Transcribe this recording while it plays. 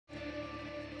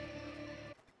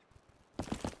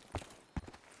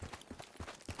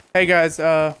Hey guys,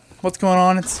 what's going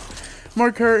on? It's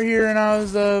Mark Hurt here, and I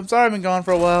was, sorry I've been gone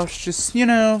for a while. It's just,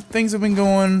 things have been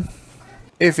going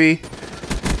iffy.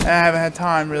 I haven't had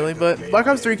time, really, but Black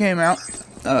Ops 3 came out,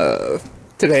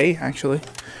 today, actually.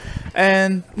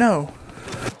 And, no.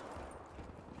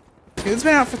 It's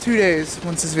been out for 2 days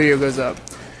once this video goes up.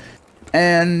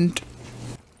 And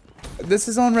this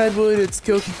is on Redwood, it's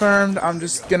kill confirmed. I'm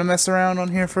just gonna mess around on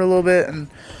here for a little bit, and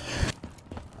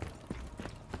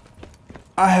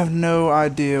I have no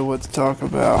idea what to talk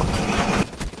about.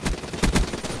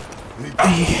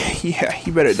 Yeah,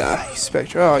 you better die, you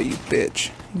Spectre. Oh, you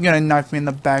bitch. You're gonna knife me in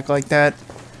the back like that.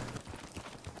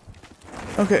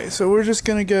 Okay, so we're just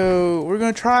gonna go... We're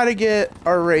gonna try to get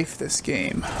our Wraith this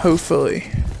game, hopefully.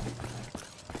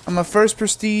 I'm a first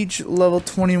prestige level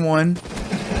 21.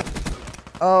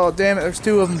 Oh, damn it, there's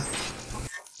two of them.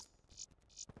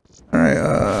 Alright,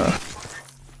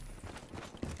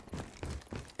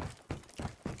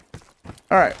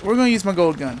 Alright, we're gonna use my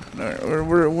gold gun. Alright,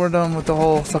 we're done with the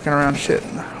whole fucking around shit.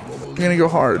 We're gonna go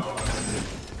hard.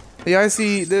 The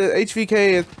HVK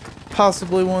is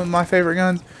possibly one of my favorite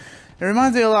guns. It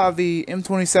reminds me a lot of the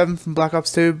M27 from Black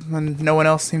Ops 2, and no one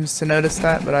else seems to notice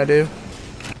that, but I do.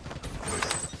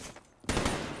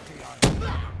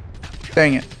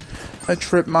 Dang it. I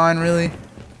tripped mine, really.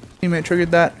 Teammate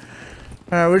triggered that.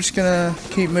 Alright, we're just gonna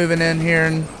keep moving in here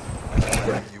and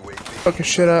fuck his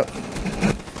shit up.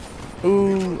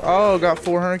 Ooh, oh, got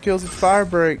 400 kills with fire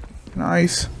break.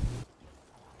 Nice.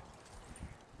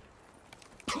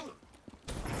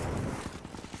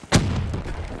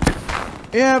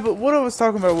 Yeah, but what I was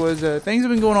talking about was things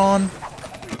have been going on,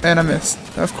 and I missed,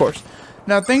 of course.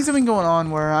 Now, things have been going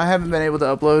on where I haven't been able to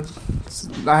upload.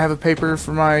 I have a paper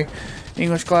for my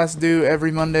English class due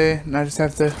every Monday, and I just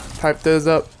have to type those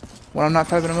up when I'm not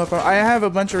typing them up. I have a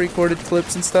bunch of recorded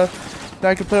clips and stuff that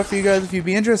I could put up for you guys if you'd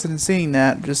be interested in seeing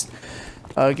that. Just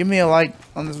give me a like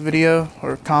on this video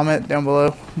or comment down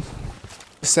below.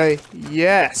 Just say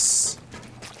yes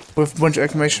with a bunch of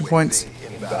exclamation points.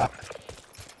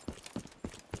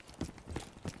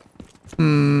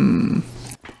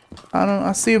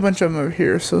 I see a bunch of them over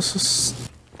here, so it's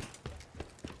just,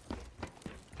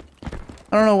 I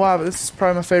don't know why, but this is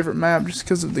probably my favorite map just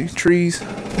because of the trees.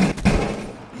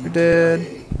 You're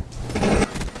dead.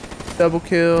 Double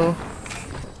kill.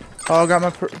 Oh, I got my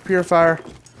purifier.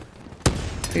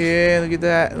 Yeah, look at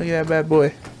that. Look at that bad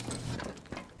boy.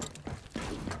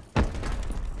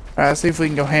 Alright, let's see if we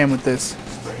can go ham with this.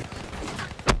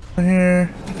 In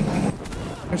here.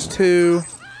 There's two.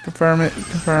 Confirm it.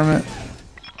 Confirm it.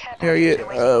 Here we get,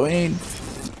 we need, I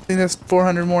think that's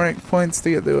 400 more points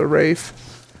to get to a Wraith.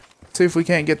 See if we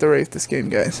can't get the Wraith this game,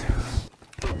 guys.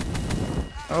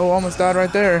 Oh, almost died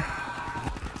right there.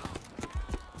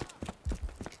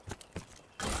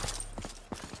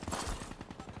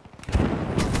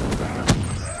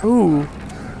 Ooh,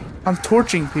 I'm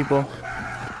torching people.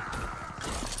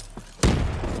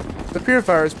 The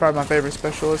Purifier is probably my favorite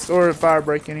specialist, or Fire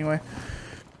Break anyway.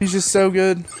 He's just so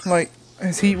good. Like,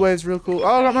 his heat wave's real cool. Oh,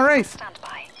 I got my Wraith.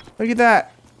 Look at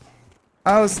that.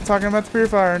 I was talking about the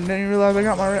Purifier and didn't realize I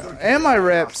got my and my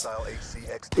reps.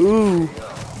 Ooh,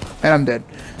 and I'm dead.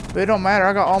 But it don't matter.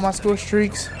 I got all my score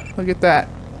streaks. Look at that.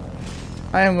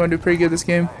 I am going to do pretty good this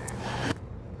game.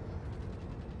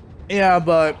 Yeah,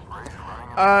 but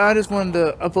I just wanted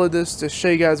to upload this to show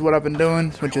you guys what I've been doing,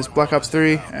 which is Black Ops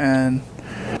 3, and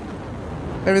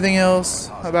everything else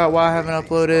about why I haven't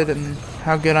uploaded and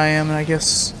how good I am. And I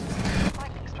guess,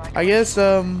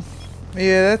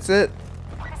 yeah, that's it.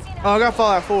 Oh, I got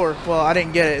Fallout 4. Well, I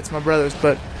didn't get it. It's my brother's,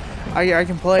 but I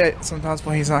can play it sometimes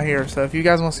when he's not here. So if you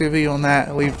guys want to see a video on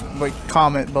that, leave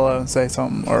comment below and say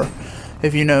something. Or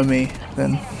if you know me,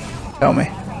 then tell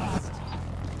me.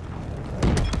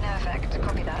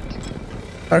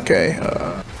 Okay,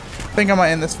 I think I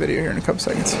might end this video here in a couple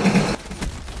seconds.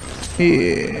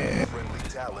 Yeah.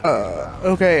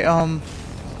 Okay,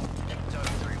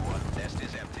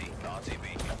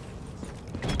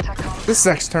 this has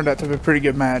actually turned out to be a pretty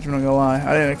good match, I'm not gonna lie.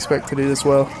 I didn't expect to do this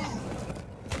well.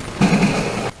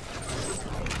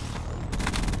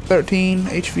 13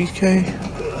 HVK.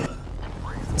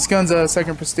 This gun's a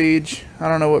second prestige. I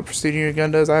don't know what prestige your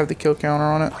gun does. I have the kill counter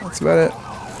on it. That's about it.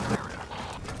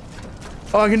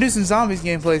 Oh, I can do some zombies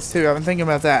gameplays too. I've been thinking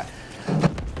about that.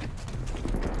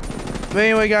 But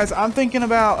anyway, guys, I'm thinking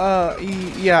about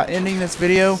yeah, ending this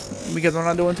video because I'm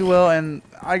not doing too well, and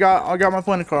I got my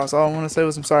point across. All I want to say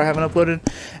was I'm sorry I haven't uploaded,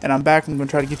 and I'm back. I'm gonna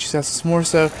try to get you guys some more.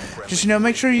 So just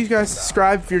make sure you guys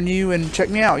subscribe if you're new and check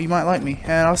me out. You might like me,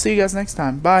 and I'll see you guys next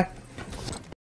time. Bye.